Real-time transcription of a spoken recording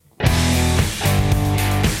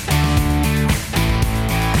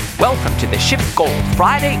welcome to the Shift Gold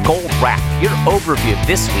Friday Gold Wrap, your overview of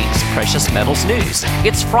this week's precious metals news.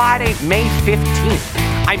 It's Friday, May 15th.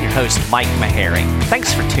 I'm your host, Mike Maharrey.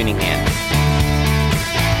 Thanks for tuning in.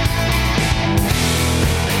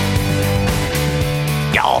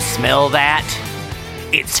 Y'all smell that?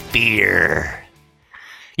 It's fear.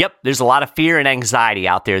 Yep, there's a lot of fear and anxiety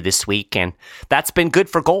out there this week, and that's been good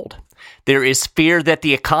for gold. There is fear that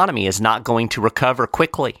the economy is not going to recover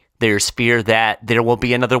quickly. There's fear that there will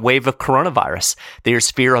be another wave of coronavirus.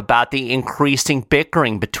 There's fear about the increasing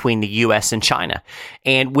bickering between the U.S. and China.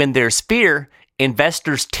 And when there's fear,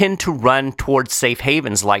 investors tend to run towards safe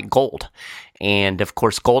havens like gold. And of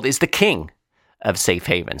course, gold is the king of safe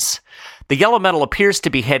havens. The yellow metal appears to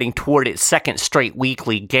be heading toward its second straight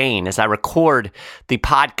weekly gain. As I record the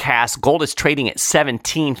podcast, gold is trading at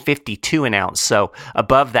 $17.52 an ounce, so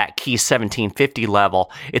above that key $17.50 level.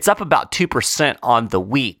 It's up about 2% on the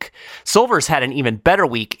week. Silver's had an even better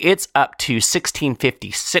week. It's up to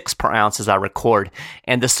 $16.56 per ounce as I record,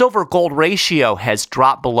 and the silver-gold ratio has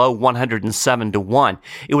dropped below 107 to 1.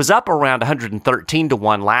 It was up around 113 to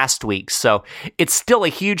 1 last week, so it's still a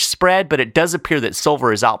huge spread, but it does appear that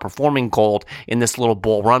silver is outperforming gold in this little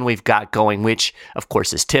bull run we've got going, which of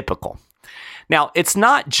course is typical. Now, it's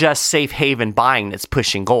not just safe haven buying that's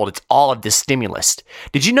pushing gold, it's all of this stimulus.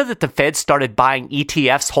 Did you know that the Fed started buying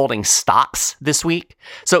ETFs holding stocks this week?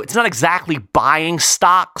 So it's not exactly buying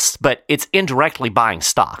stocks, but it's indirectly buying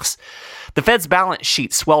stocks. The Fed's balance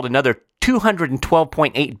sheet swelled another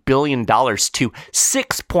 $212.8 billion to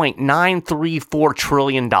 $6.934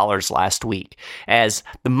 trillion last week, as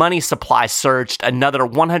the money supply surged another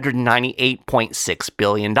 $198.6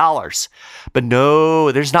 billion. But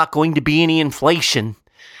no, there's not going to be any inflation.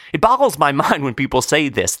 It boggles my mind when people say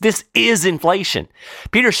this. This is inflation.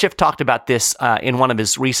 Peter Schiff talked about this in one of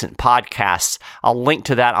his recent podcasts. I'll link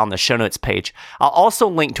to that on the show notes page. I'll also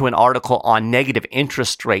link to an article on negative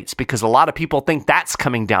interest rates because a lot of people think that's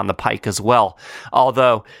coming down the pike as well,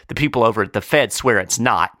 although the people over at the Fed swear it's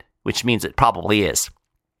not, which means it probably is.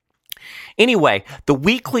 Anyway, the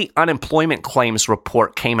weekly unemployment claims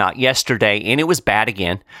report came out yesterday, and it was bad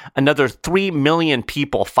again. Another 3 million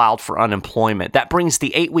people filed for unemployment. That brings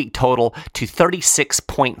the 8-week total to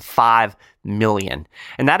 36.5 million.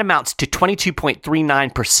 And that amounts to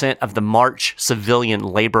 22.39% of the March civilian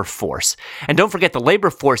labor force. And don't forget, the labor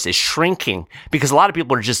force is shrinking because a lot of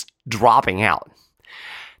people are just dropping out.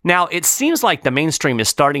 Now, it seems like the mainstream is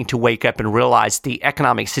starting to wake up and realize the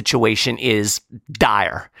economic situation is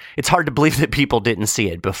dire. It's hard to believe that people didn't see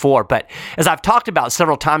it before, but as I've talked about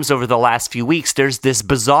several times over the last few weeks, there's this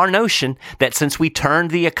bizarre notion that since we turned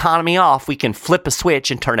the economy off, we can flip a switch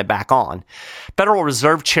and turn it back on. Federal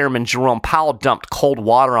Reserve Chairman Jerome Powell dumped cold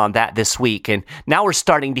water on that this week, and now we're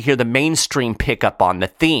starting to hear the mainstream pick up on the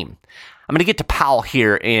theme. I'm going to get to Powell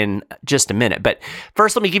here in just a minute, but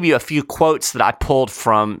first let me give you a few quotes that I pulled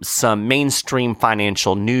from some mainstream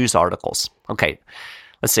financial news articles. Okay,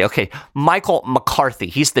 let's see. Okay, Michael McCarthy,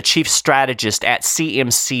 he's the chief strategist at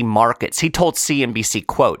CMC Markets. He told CNBC,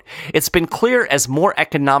 quote, "It's been clear as more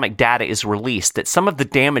economic data is released that some of the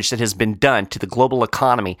damage that has been done to the global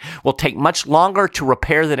economy will take much longer to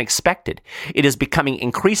repair than expected. It is becoming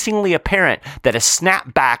increasingly apparent that a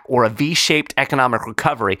snapback or a V-shaped economic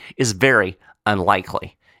recovery is very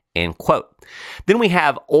unlikely." End quote. Then we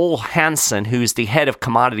have Ole Hansen, who's the head of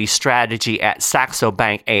commodity strategy at Saxo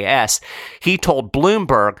Bank AS. He told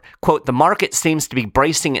Bloomberg, quote, "The market seems to be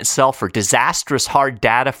bracing itself for disastrous hard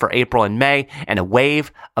data for April and May and a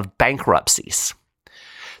wave of bankruptcies."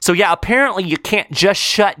 So yeah, apparently you can't just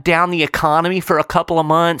shut down the economy for a couple of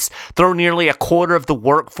months, throw nearly a quarter of the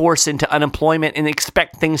workforce into unemployment, and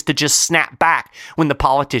expect things to just snap back when the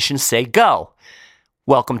politicians say go.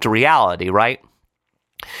 Welcome to reality, right?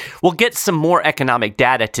 We'll get some more economic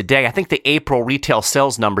data today. I think the April retail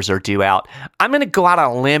sales numbers are due out. I'm going to go out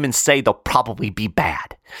on a limb and say they'll probably be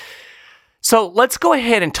bad. So let's go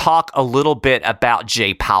ahead and talk a little bit about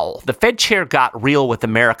Jay Powell. The Fed chair got real with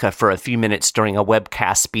America for a few minutes during a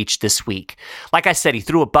webcast speech this week. Like I said, he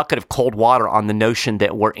threw a bucket of cold water on the notion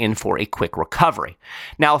that we're in for a quick recovery.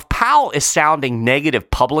 Now, if Powell is sounding negative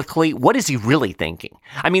publicly, what is he really thinking?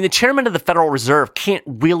 I mean, the chairman of the Federal Reserve can't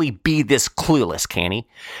really be this clueless, can he?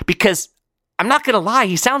 Because I'm not going to lie,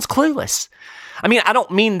 he sounds clueless. I mean, I don't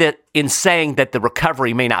mean that in saying that the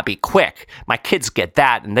recovery may not be quick. My kids get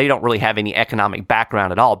that, and they don't really have any economic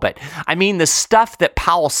background at all. But I mean, the stuff that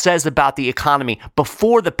Powell says about the economy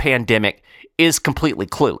before the pandemic is completely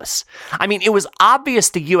clueless. I mean, it was obvious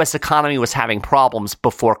the U.S. economy was having problems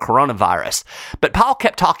before coronavirus, but Powell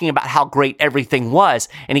kept talking about how great everything was,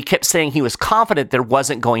 and he kept saying he was confident there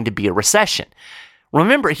wasn't going to be a recession.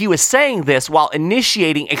 Remember, he was saying this while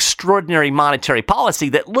initiating extraordinary monetary policy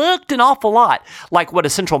that looked an awful lot like what a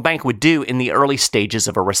central bank would do in the early stages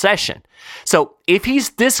of a recession. So if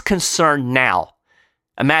he's this concerned now,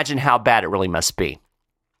 imagine how bad it really must be.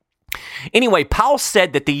 Anyway, Powell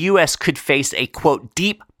said that the U.S. could face a, quote,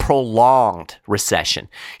 deep, prolonged recession.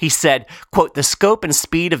 He said, quote, the scope and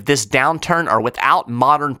speed of this downturn are without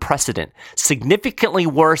modern precedent, significantly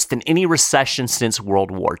worse than any recession since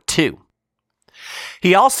World War II.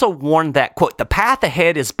 He also warned that, quote, the path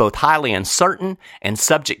ahead is both highly uncertain and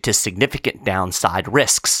subject to significant downside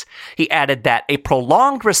risks. He added that a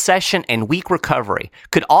prolonged recession and weak recovery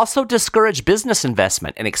could also discourage business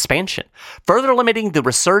investment and expansion, further limiting the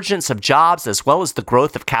resurgence of jobs as well as the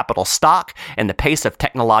growth of capital stock and the pace of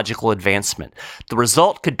technological advancement. The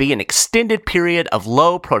result could be an extended period of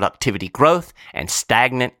low productivity growth and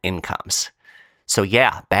stagnant incomes. So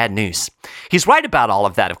yeah, bad news. He's right about all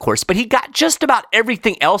of that, of course, but he got just about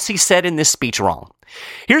everything else he said in this speech wrong.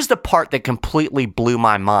 Here's the part that completely blew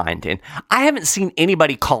my mind, and I haven't seen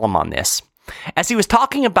anybody call him on this. As he was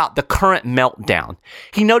talking about the current meltdown,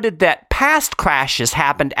 he noted that past crashes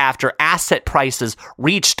happened after asset prices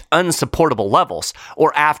reached unsupportable levels,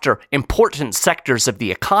 or after important sectors of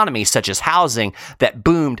the economy, such as housing, that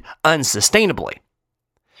boomed unsustainably.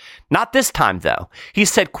 Not this time, though. He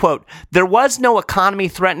said, quote, there was no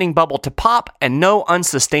economy-threatening bubble to pop and no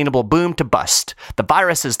unsustainable boom to bust. The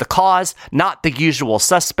virus is the cause, not the usual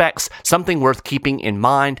suspects, something worth keeping in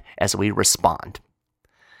mind as we respond.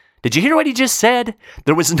 Did you hear what he just said?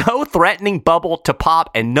 There was no threatening bubble to pop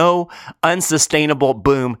and no unsustainable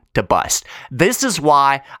boom to bust. This is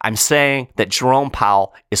why I'm saying that Jerome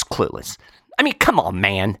Powell is clueless. I mean, come on,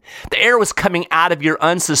 man. The air was coming out of your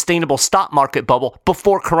unsustainable stock market bubble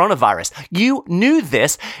before coronavirus. You knew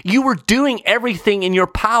this. You were doing everything in your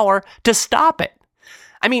power to stop it.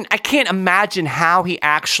 I mean, I can't imagine how he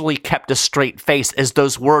actually kept a straight face as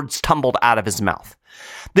those words tumbled out of his mouth.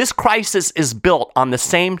 This crisis is built on the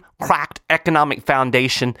same cracked economic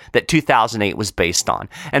foundation that 2008 was based on.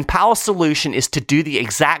 And Powell's solution is to do the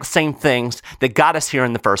exact same things that got us here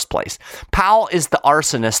in the first place. Powell is the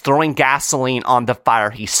arsonist throwing gasoline on the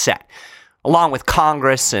fire he set, along with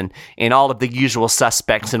Congress and all of the usual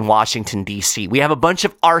suspects in Washington, D.C. We have a bunch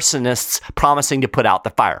of arsonists promising to put out the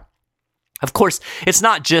fire. Of course, it's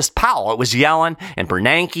not just Powell. It was Yellen and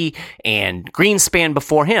Bernanke and Greenspan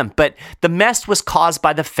before him. But the mess was caused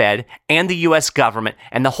by the Fed and the U.S. government.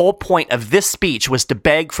 And the whole point of this speech was to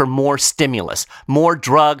beg for more stimulus, more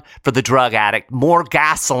drug for the drug addict, more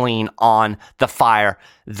gasoline on the fire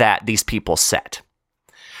that these people set.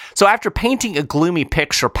 So after painting a gloomy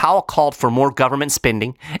picture, Powell called for more government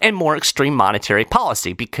spending and more extreme monetary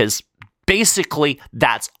policy because basically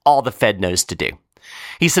that's all the Fed knows to do.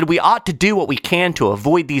 He said, we ought to do what we can to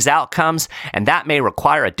avoid these outcomes, and that may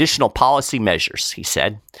require additional policy measures, he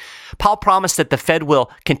said. Powell promised that the Fed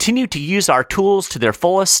will continue to use our tools to their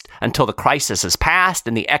fullest until the crisis is past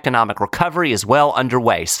and the economic recovery is well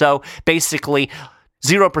underway. So basically,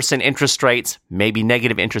 0% interest rates, maybe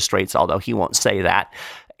negative interest rates, although he won't say that,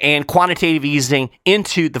 and quantitative easing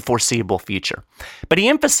into the foreseeable future. But he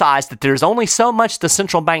emphasized that there's only so much the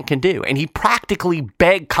central bank can do, and he practically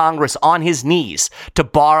begged Congress on his knees to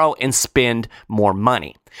borrow and spend more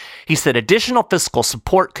money. He said additional fiscal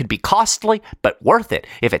support could be costly, but worth it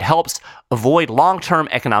if it helps avoid long-term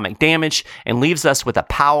economic damage and leaves us with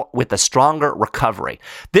a stronger recovery.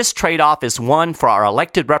 This trade-off is one for our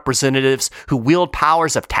elected representatives who wield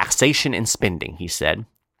powers of taxation and spending, he said.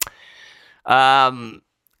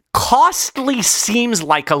 Costly seems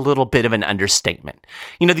like a little bit of an understatement.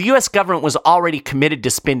 You know, the U.S. government was already committed to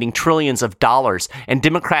spending trillions of dollars, and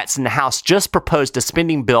Democrats in the House just proposed a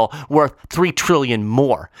spending bill worth $3 trillion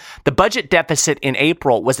more. The budget deficit in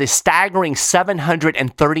April was a staggering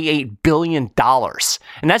 $738 billion,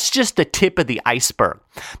 and that's just the tip of the iceberg.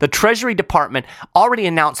 The Treasury Department already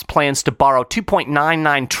announced plans to borrow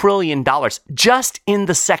 $2.99 trillion just in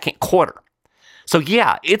the second quarter. So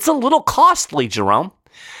yeah, it's a little costly, Jerome.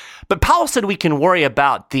 But Powell said we can worry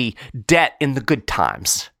about the debt in the good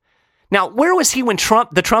times. Now, where was he when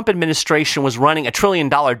the Trump administration was running $1 trillion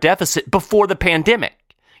deficit before the pandemic?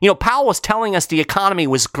 You know, Powell was telling us the economy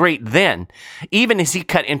was great then, even as he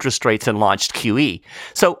cut interest rates and launched QE.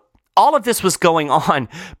 So all of this was going on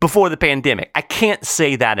before the pandemic. I can't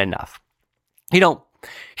say that enough. You know,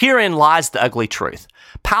 herein lies the ugly truth.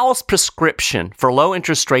 Powell's prescription for low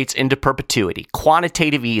interest rates into perpetuity,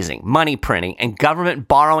 quantitative easing, money printing, and government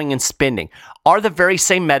borrowing and spending are the very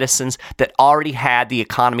same medicines that already had the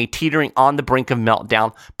economy teetering on the brink of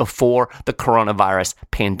meltdown before the coronavirus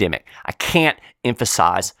pandemic. I can't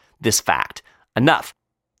emphasize this fact enough.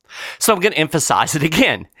 So I'm going to emphasize it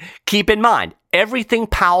again. Keep in mind, everything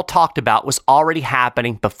Powell talked about was already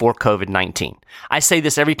happening before COVID-19. I say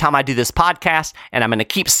this every time I do this podcast, and I'm going to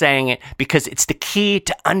keep saying it because it's the key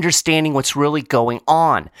to understanding what's really going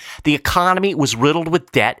on. The economy was riddled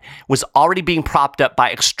with debt, was already being propped up by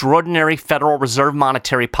extraordinary Federal Reserve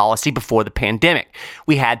monetary policy before the pandemic.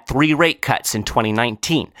 We had 3 rate cuts in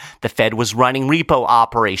 2019. The Fed was running repo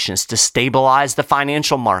operations to stabilize the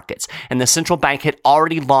financial markets, and the central bank had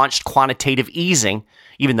already launched quantitative easing,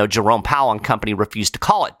 even though Jerome Powell and company refused to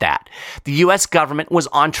call it that. The U.S. government was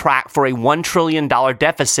on track for a $1 trillion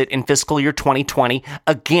deficit in fiscal year 2020,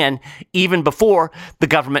 again, even before the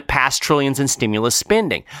government passed trillions in stimulus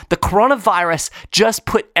spending. The coronavirus just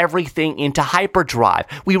put everything into hyperdrive.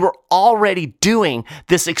 We were already doing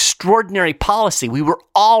this extraordinary policy. We were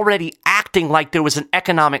already acting like there was an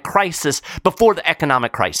economic crisis before the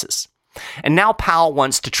economic crisis. And now Powell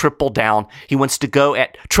wants to triple down. He wants to go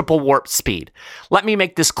at triple warp speed. Let me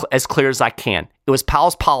make this as clear as I can. It was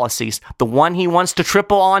Powell's policies, the one he wants to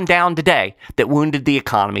triple on down today, that wounded the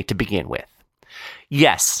economy to begin with.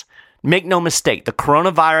 Yes, make no mistake, the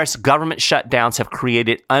coronavirus government shutdowns have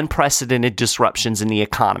created unprecedented disruptions in the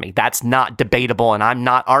economy. That's not debatable, and I'm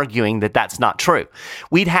not arguing that that's not true.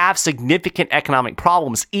 We'd have significant economic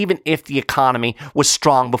problems even if the economy was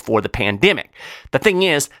strong before the pandemic. The thing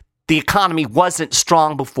is, the economy wasn't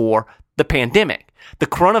strong before the pandemic. The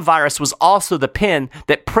coronavirus was also the pin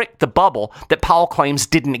that pricked the bubble that Powell claims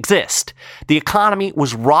didn't exist. The economy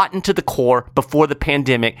was rotten to the core before the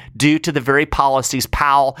pandemic due to the very policies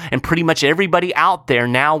Powell and pretty much everybody out there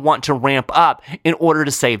now want to ramp up in order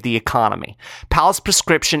to save the economy. Powell's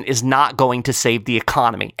prescription is not going to save the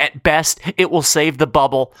economy. At best, it will save the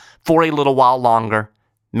bubble for a little while longer,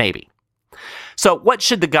 maybe. So what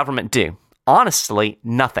should the government do? Honestly,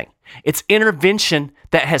 nothing. It's intervention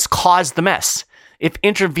that has caused the mess. If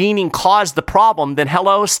intervening caused the problem, then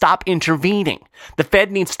hello, stop intervening. The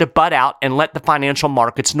Fed needs to butt out and let the financial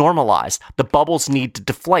markets normalize. The bubbles need to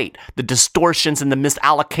deflate. The distortions and the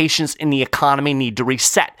misallocations in the economy need to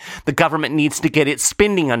reset. The government needs to get its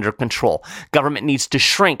spending under control. Government needs to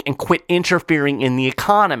shrink and quit interfering in the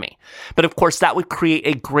economy. But of course, that would create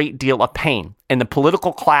a great deal of pain, and the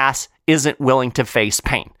political class isn't willing to face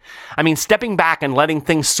pain. I mean, stepping back and letting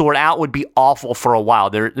things sort out would be awful for a while.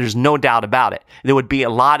 There's no doubt about it. There would be a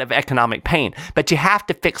lot of economic pain, but you have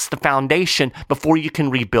to fix the foundation before you can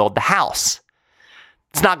rebuild the house.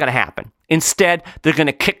 It's not going to happen. Instead, they're going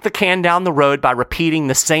to kick the can down the road by repeating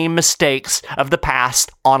the same mistakes of the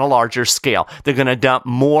past on a larger scale. They're going to dump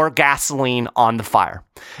more gasoline on the fire.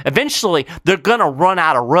 Eventually, they're going to run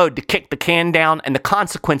out of road to kick the can down, and the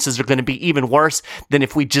consequences are going to be even worse than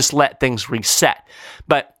if we just let things reset.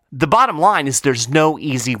 But the bottom line is there's no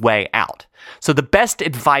easy way out. So the best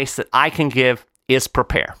advice that I can give is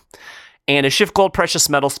prepare. And a SchiffGold Precious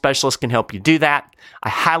Metals Specialist can help you do that. I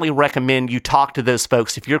highly recommend you talk to those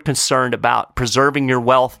folks if you're concerned about preserving your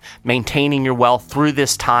wealth, maintaining your wealth through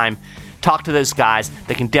this time. Talk to those guys.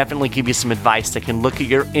 They can definitely give you some advice. They can look at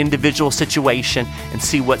your individual situation and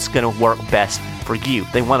see what's going to work best for you.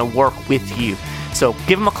 They want to work with you. So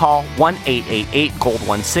give them a call,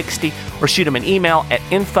 1-888-GOLD-160, or shoot them an email at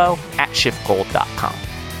info@schiffgold.com.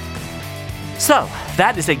 So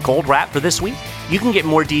that is a gold wrap for this week. You can get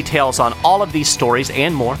more details on all of these stories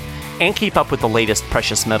and more, and keep up with the latest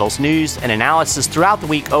precious metals news and analysis throughout the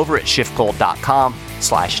week over at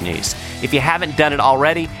schiffgold.com/news. If you haven't done it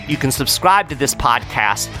already, you can subscribe to this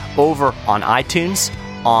podcast over on iTunes,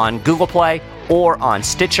 on Google Play, or on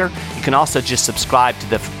Stitcher. You can also just subscribe to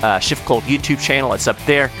the SchiffGold YouTube channel. It's up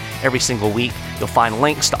there every single week. You'll find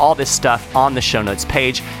links to all this stuff on the show notes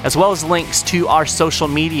page, as well as links to our social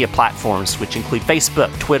media platforms, which include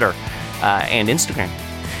Facebook, Twitter, and Instagram.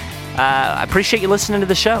 I appreciate you listening to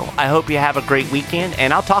the show. I hope you have a great weekend,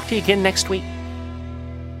 and I'll talk to you again next week.